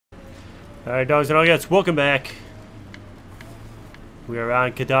Alright, dogs and all cats, welcome back. We are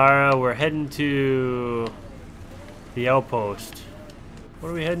on Kadara. We're heading to the outpost. What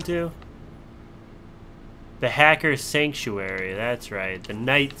are we heading to? The Hacker Sanctuary. That's right. The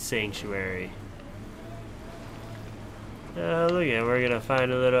Night Sanctuary. Look at it. We're going to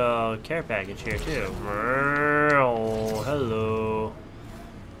find a little care package here, too. Oh, hello.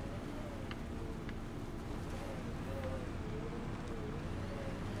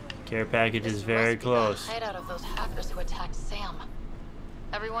 Care package is very close. Hideout of those hackers who attacked Sam.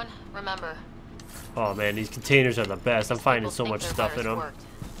 Everyone, remember. Oh man, these containers are the best. I'm finding so much stuff in them. Worked.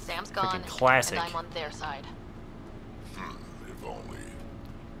 Sam's gone, classic. and I'm on their side. If only.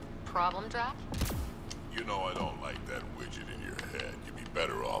 Problem, Drac? You know I don't like that widget in your head. You'd be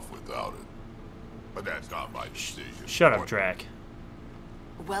better off without it. But that's not my decision. Shut up, Drac.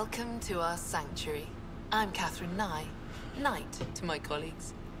 Welcome to our sanctuary. I'm Catherine Nye. Knight to my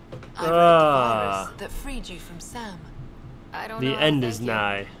colleagues. I read the virus that freed you from Sam. I don't know. The end is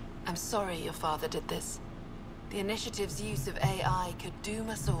nigh. I'm sorry your father did this. The initiative's use of AI could doom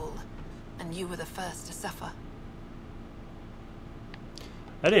us all, and you were the first to suffer.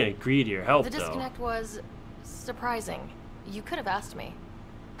 I didn't agree to your help, The disconnect was surprising. You could have asked me.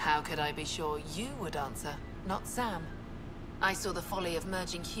 How could I be sure you would answer, not Sam? I saw the folly of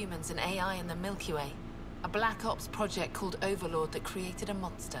merging humans and AI in the Milky Way. A Black Ops project called Overlord that created a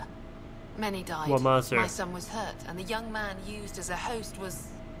monster. Many died. What monster? My son was hurt, and the young man used as a host was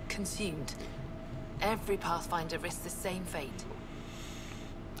consumed. Every Pathfinder risks the same fate.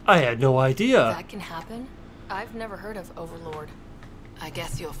 I had no idea. That can happen? I've never heard of Overlord. I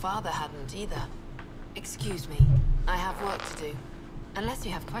guess your father hadn't either. Excuse me, I have work to do. Unless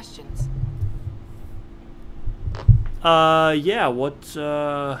you have questions. Yeah, what's,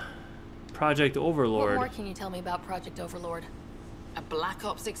 Project Overlord? What more can you tell me about Project Overlord? A Black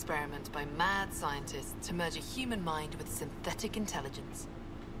Ops experiment by mad scientists to merge a human mind with synthetic intelligence.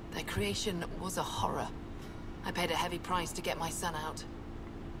 Their creation was a horror. I paid a heavy price to get my son out.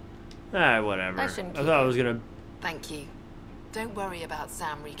 Ah, whatever. I shouldn't thought I was gonna... Thank you. Don't worry about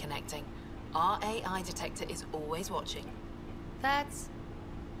Sam reconnecting. Our AI detector is always watching. That's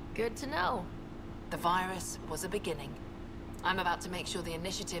good to know. The virus was a beginning. I'm about to make sure the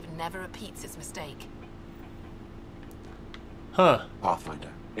initiative never repeats its mistake. Huh. Pathfinder,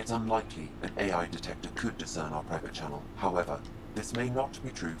 it's unlikely an AI detector could discern our private channel. However, this may not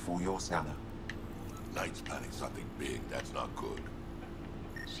be true for your scanner. Knight's planning something big. That's not good.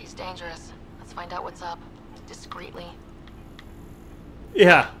 She's dangerous. Let's find out what's up. Discreetly.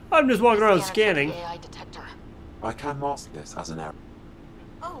 Yeah, I'm just walking around Scanner scanning. check the AI detector. I can mask this as an error.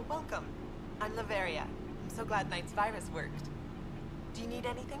 Oh, welcome. I'm Laveria. I'm so glad Knight's virus worked. Do you need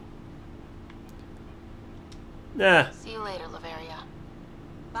anything? Nah. See you later, Laveria.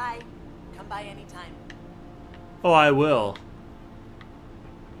 Bye. Come by anytime. Oh, I will.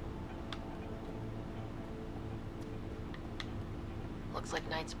 Looks like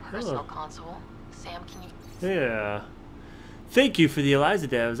Knight's personal console. Sam, can you... Yeah. Thank you for the ELIZA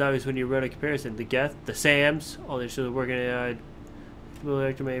data. It was obvious when you wrote a comparison. The Geth, the SAMs, all they show the working AI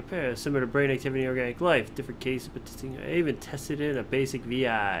electromagnetic pairs, similar to brain activity in organic life. Different cases, but distinct. I even tested it in a basic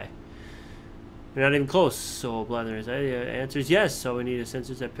VI. We're not even close, so Blather's answer is yes, so we need a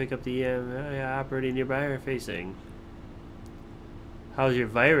sensors that pick up the operating nearby or facing. How's your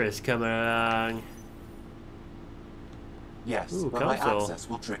virus coming along? Yes, Ooh, but my console. access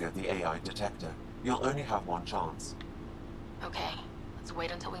will trigger the AI detector. You'll only have one chance. Okay, let's wait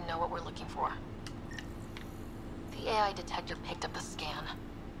until we know what we're looking for. The AI detector picked up the scan.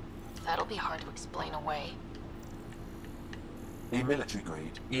 That'll be hard to explain away. A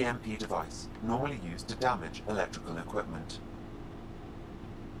military-grade EMP device, normally used to damage electrical equipment.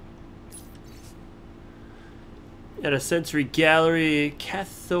 At a sensory gallery,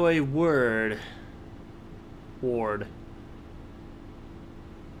 Cathoy Ward.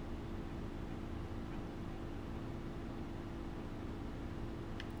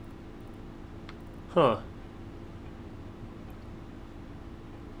 Huh.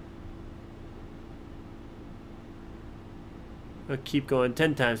 I'll keep going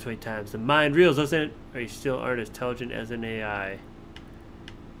 10 times, 20 times. The mind reels, doesn't it? Or you still aren't as intelligent as an AI.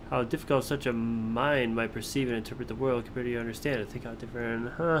 How difficult such a mind might perceive and interpret the world compared to you understand it. Think how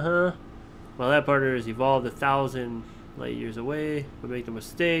different. Well, that partner has evolved 1,000 light years away. Would make the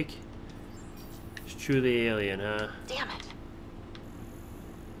mistake. It's truly alien, huh? Damn it.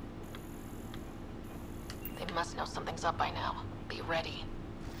 They must know something's up by now. Be ready.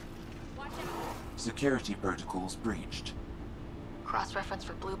 Security protocols breached. Cross-reference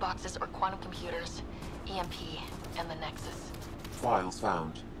for blue boxes or quantum computers, EMP, and the Nexus. Files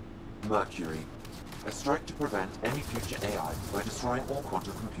found. Mercury. A strike to prevent any future AI by destroying all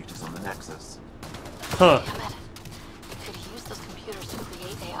quantum computers on the Nexus. Huh. Damn it. You could use those computers to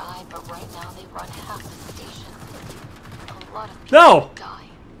create AI, but right now they run half the station. A lot of people No! die.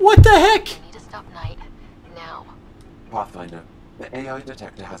 What the heck? We need to stop Knight. Now. Pathfinder. The AI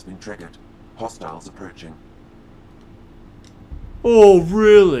detector has been triggered. Hostiles approaching. Oh,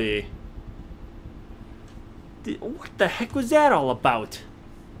 really? What the heck was that all about?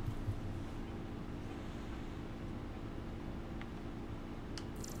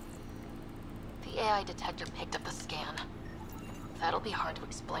 The AI detector picked up the scan. That'll be hard to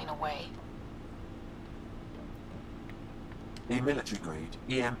explain away. A military-grade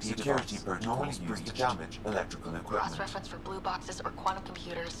EMP security protocol is used to damage electrical equipment. Cross-reference for blue boxes or quantum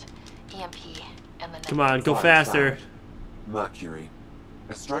computers, EMP, and the Come on, go Fire faster. sound. Mercury.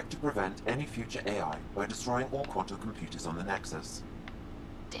 A strike to prevent any future AI by destroying all quantum computers on the Nexus.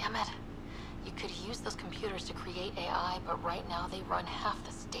 Damn it. You could use those computers to create AI, but right now they run half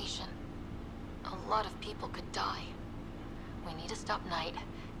the station. A lot of people could die. We need to stop Knight.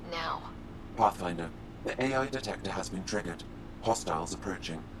 Now. Pathfinder. The AI detector has been triggered. Hostiles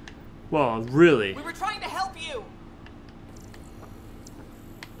approaching. Well, really? We were trying to help you!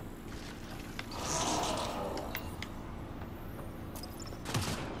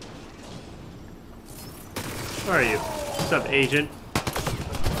 Where are you? What's up, agent?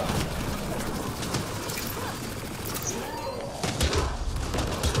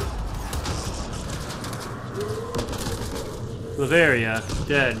 Bavaria,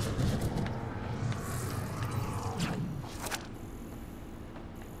 dead.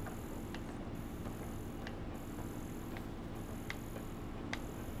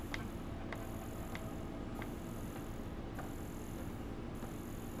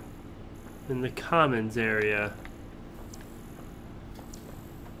 In the commons area.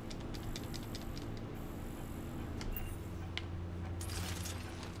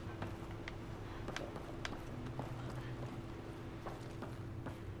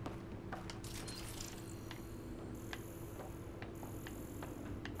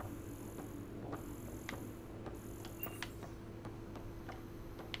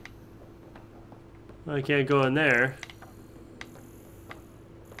 I can't go in there.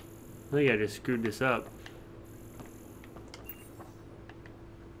 I think I just screwed this up.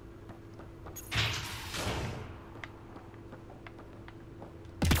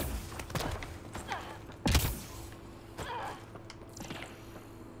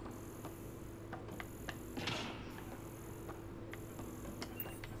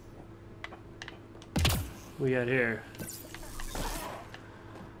 What we got here?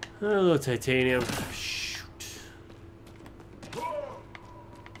 A little titanium. Shoot.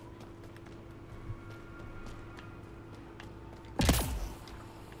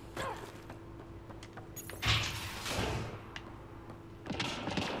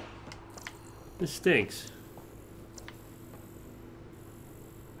 This stinks.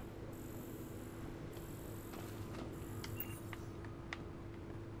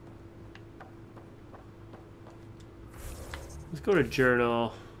 Let's go to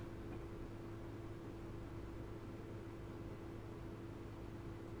journal.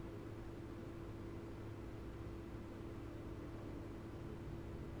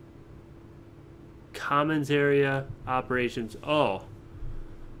 Commons area, operations. Oh.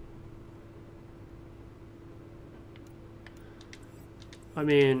 I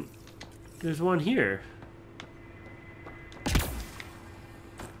mean, there's one here.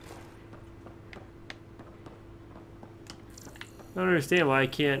 I don't understand why I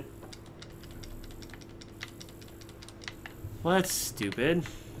can't. Well, that's stupid.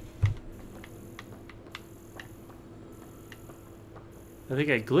 I think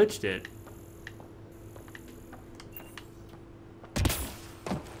I glitched it.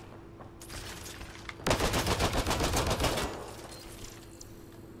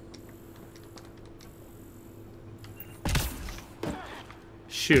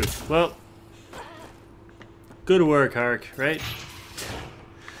 Shoot. Well, good work, Hark, right?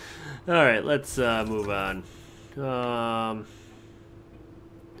 Alright, let's move on.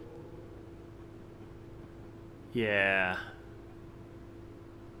 Yeah.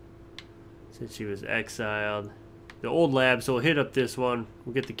 Since she was exiled. The old lab, so we'll hit up this one.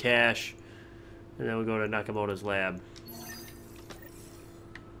 We'll get the cash. And then we'll go to Nakamoto's lab.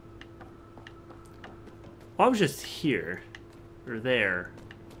 Oh, I was just here. Or there.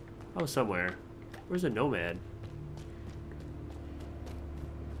 Oh, somewhere. Where's the nomad?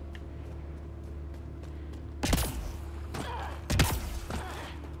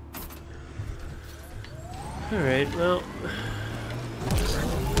 Alright, well.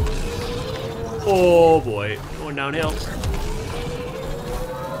 Oh boy, going downhill.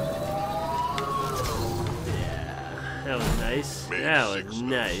 Yeah, that was nice. Made That was 6 new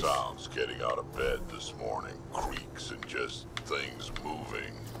nice. sounds getting out of bed this morning. Creaks and just things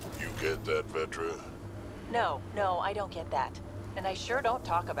moving. You get that, Vetra? No, I don't get that. And I sure don't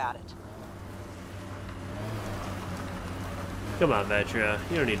talk about it. Come on, Vetra.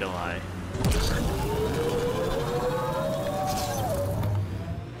 You don't need to lie.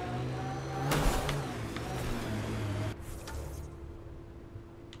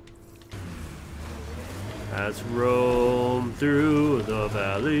 Let's roam through the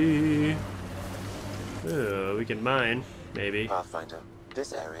valley. Oh, we can mine, maybe. Pathfinder,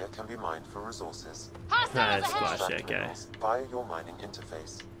 this area can be mined for resources. Let's squash that guy. Minerals via your mining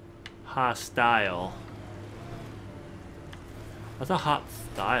interface. Hostile. What's a hot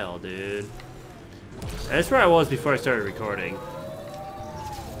style, dude? That's where I was before I started recording.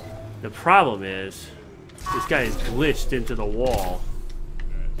 The problem is, this guy is glitched into the wall.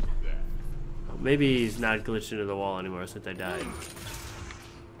 Maybe he's not glitched into the wall anymore since I died.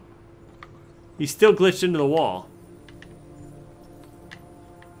 He's still glitched into the wall.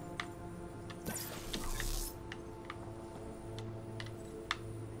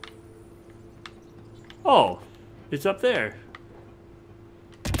 Oh, it's up there.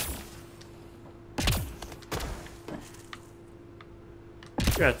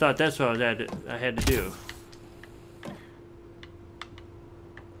 Yeah, I thought that's what I had to do.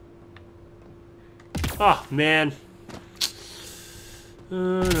 Oh, man.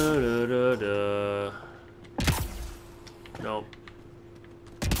 Nope.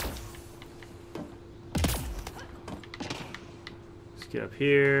 Let's get up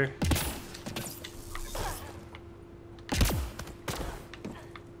here.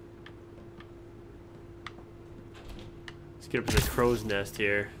 Let's get up to the crow's nest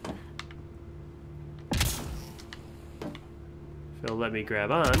here. If it'll let me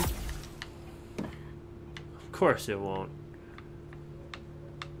grab on. Of course it won't.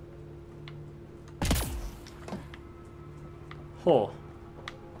 Oh.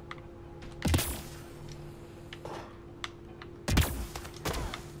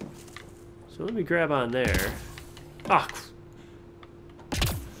 So let me grab on there. Ah.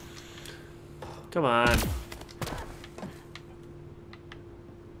 Come on.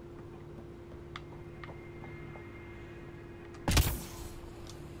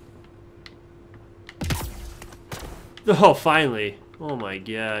 Oh, finally. Oh my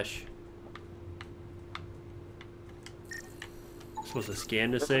gosh. Supposed to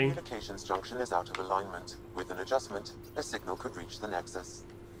scan this thing? The communications junction is out of alignment. With an adjustment, a signal could reach the Nexus.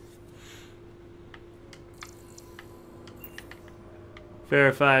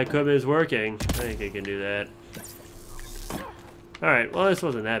 Verify equipment is working. I think I can do that. Alright, well this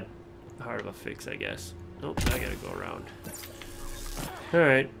wasn't that hard of a fix, I guess. Nope, I gotta go around.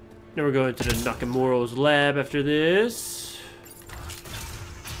 Alright. Now we're going to the Nakamura's lab after this.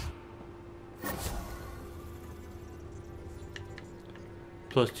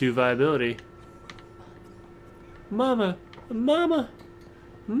 +2 viability. Mama, mama,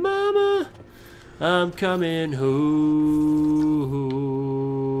 mama, I'm coming home.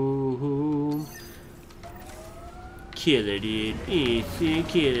 Kill it, dude. Easy,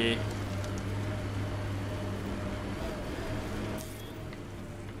 kill it.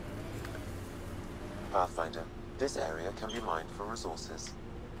 Pathfinder, this area can be mined for resources.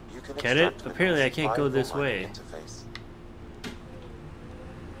 You can Can it? extract Apparently I minerals can't via go your this mining way. interface.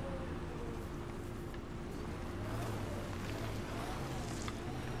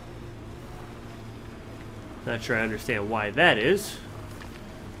 Not sure I understand why that is.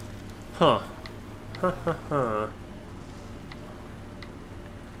 Huh. Ha ha ha.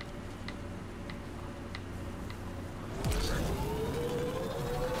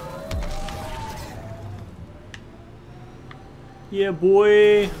 Yeah,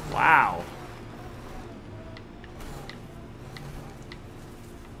 boy. Wow.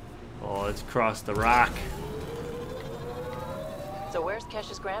 Oh, let's cross the rock. So where's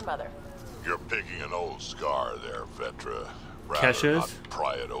Kesh's grandmother? You're picking an old scar there, Vetra. Rather Kesha's? not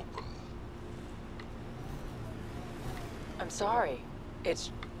pry it open. I'm sorry.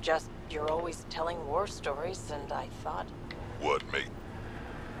 It's just you're always telling war stories, and I thought... What, mate?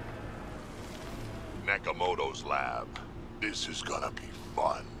 Nakamoto's lab. This is gonna be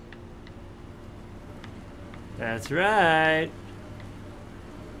fun. That's right.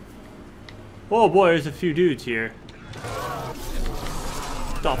 Oh boy, there's a few dudes here.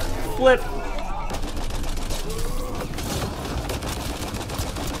 The flip.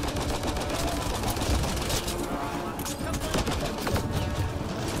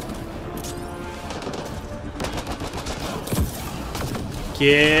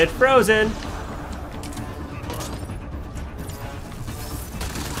 Get frozen.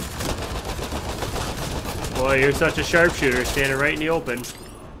 Boy, you're such a sharpshooter, standing right in the open.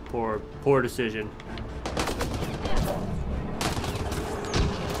 Poor decision.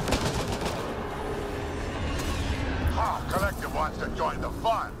 Collective wants to join the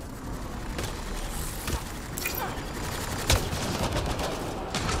fun.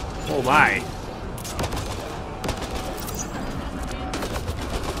 Oh my.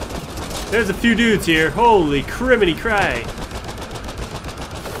 There's a few dudes here. Holy criminy cry.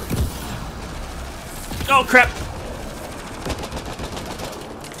 Oh crap.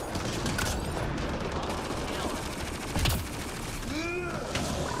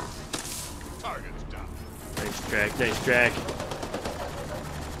 Target's down. Nice track, nice track.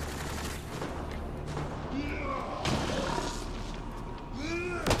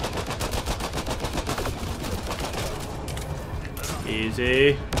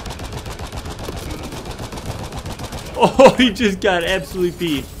 Easy. Oh, he just got absolutely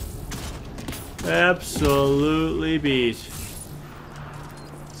beat. Absolutely beat.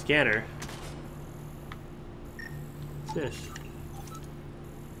 Scanner. What's this?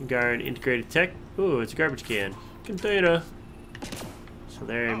 Guard integrated tech. Ooh, it's a garbage can. Container. So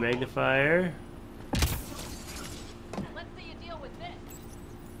there, a magnifier. Let's see you deal with this.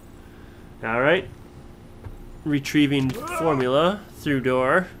 Alright. Retrieving formula through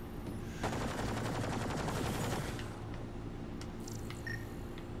door.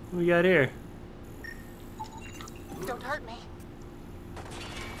 What we got here? Don't hurt me.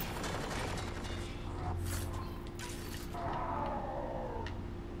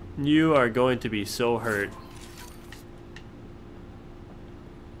 You are going to be so hurt.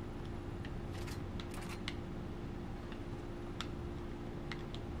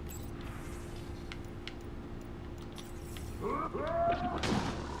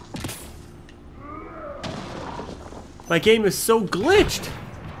 My game is so glitched.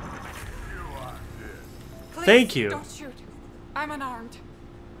 Please, Thank you. Don't shoot. I'm unarmed.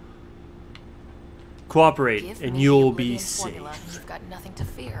 Cooperate, Give and me you'll the be Oblivion safe. formula, and you've got nothing to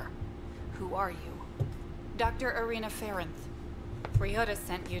fear. Who are you? Dr. Arena Ferenth. Ryota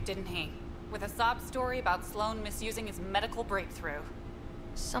sent you, didn't he? With a sob story about Sloan misusing his medical breakthrough.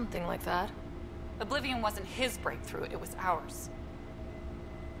 Something like that. Oblivion wasn't his breakthrough, it was ours.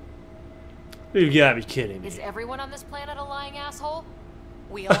 You gotta be kidding me. Is everyone on this planet a lying asshole?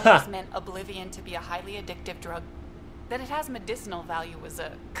 We always meant Oblivion to be a highly addictive drug. That it has medicinal value was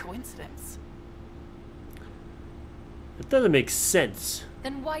a coincidence. It doesn't make sense.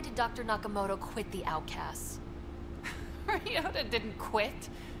 Then why did Dr. Nakamoto quit the Outcasts? Ryota didn't quit.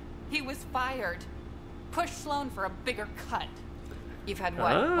 He was fired. Pushed Sloan for a bigger cut. You've had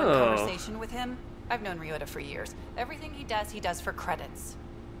what? One Oh. conversation with him? I've known Ryota for years. Everything he does for credits.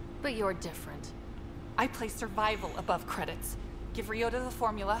 But you're different. I place survival above credits. Give Ryota the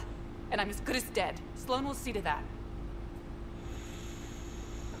formula, and I'm as good as dead. Sloan will see to that.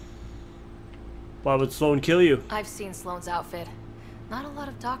 Why would Sloan kill you? I've seen Sloane's outfit. Not a lot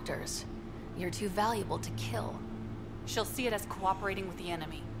of doctors. You're too valuable to kill. She'll see it as cooperating with the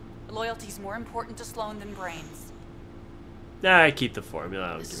enemy. Loyalty's more important to Sloan than brains. Nah, I keep the formula. I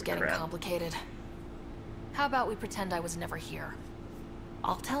don't This is give a getting crap. complicated. How about we pretend I was never here?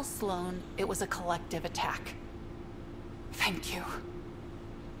 I'll tell Sloan it was a collective attack. Thank you.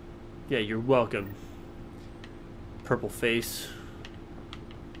 Yeah, you're welcome. Purple face.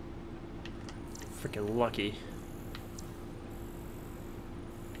 Freaking lucky.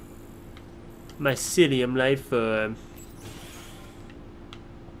 Mycelium life form.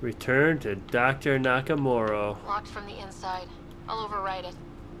 Return to Dr. Nakamura. Locked from the inside. I'll override it.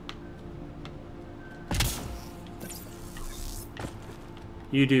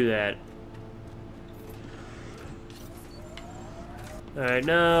 You do that. Alright,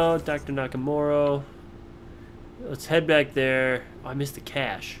 now, Dr. Nakamura. Let's head back there. Oh, I missed the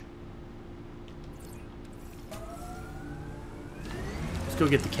cache. Let's go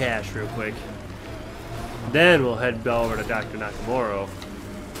get the cache real quick. Then we'll head over to Dr. Nakamura.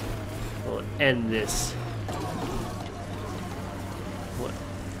 We'll end this. We'll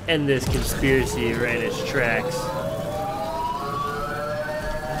end this conspiracy right in its tracks.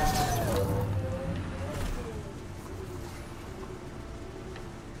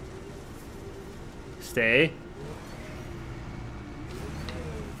 Stay.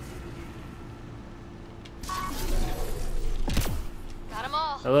 Got 'em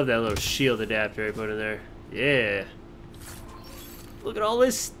all. I love that little shield adapter I put in there. Yeah. Look at all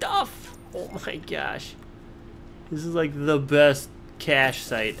this stuff. Oh my gosh. This is like the best cache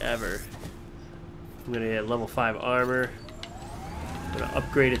site ever. I'm gonna get level 5 armor. I'm gonna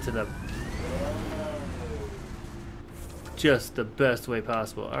upgrade it to the just the best way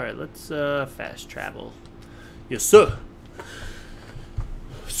possible. Alright, let's fast travel. Yes, sir.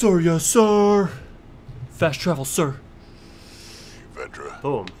 Sir, yes, sir. Fast travel, sir. Vedra.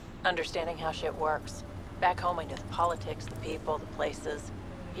 Boom. Understanding how shit works. Back home I knew the politics, the people, the places.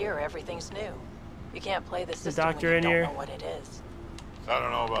 Here everything's new. You can't play the system doctor when you in don't here? know what it is. I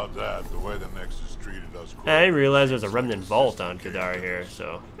don't know about that. The way the Nexus treated us. I didn't realize there was a remnant vault on Kadar here,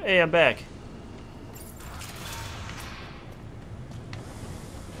 so hey, I'm back.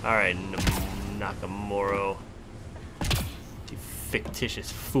 Alright, Nakamura. You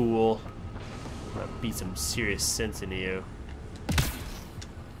fictitious fool. I'm gonna beat some serious sense into you.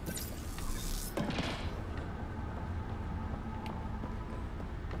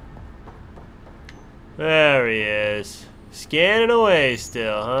 There he is. Scanning away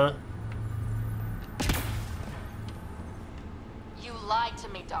still, huh? You lied to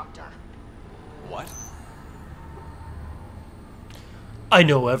me, Doctor. What? I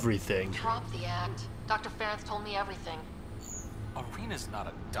know everything. Drop the act. Dr. Ference told me everything. Arena's not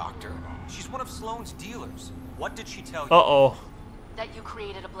a doctor. She's one of Sloane's dealers. What did she tell you? Uh-oh. That you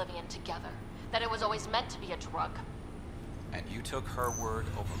created Oblivion together. That it was always meant to be a drug. And you took her word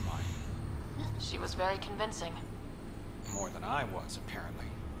over mine. She was very convincing. More than I was, apparently.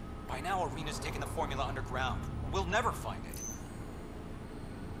 By now, Arena's taken the formula underground. We'll never find it.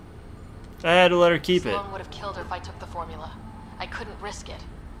 I had to let her keep it. Sloane would have killed her if I took the formula. I couldn't risk it.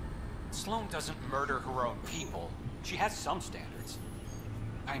 Sloane doesn't murder her own people. She has some standards.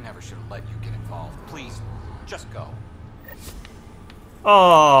 I never should have let you get involved. Please, just go.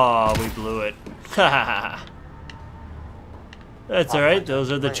 Oh, we blew it. That's alright,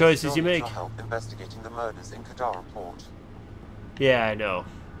 those are the choices you make. Help investigating the murders in Kadar Port. Yeah, I know.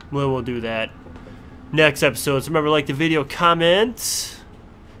 We'll do that next episode. So remember, like the video, comment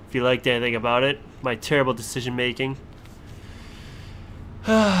if you liked anything about it. My terrible decision making.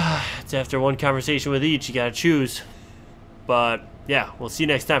 It's after one conversation with each, you gotta choose. But yeah, we'll see you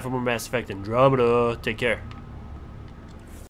next time for more Mass Effect Andromeda. Take care.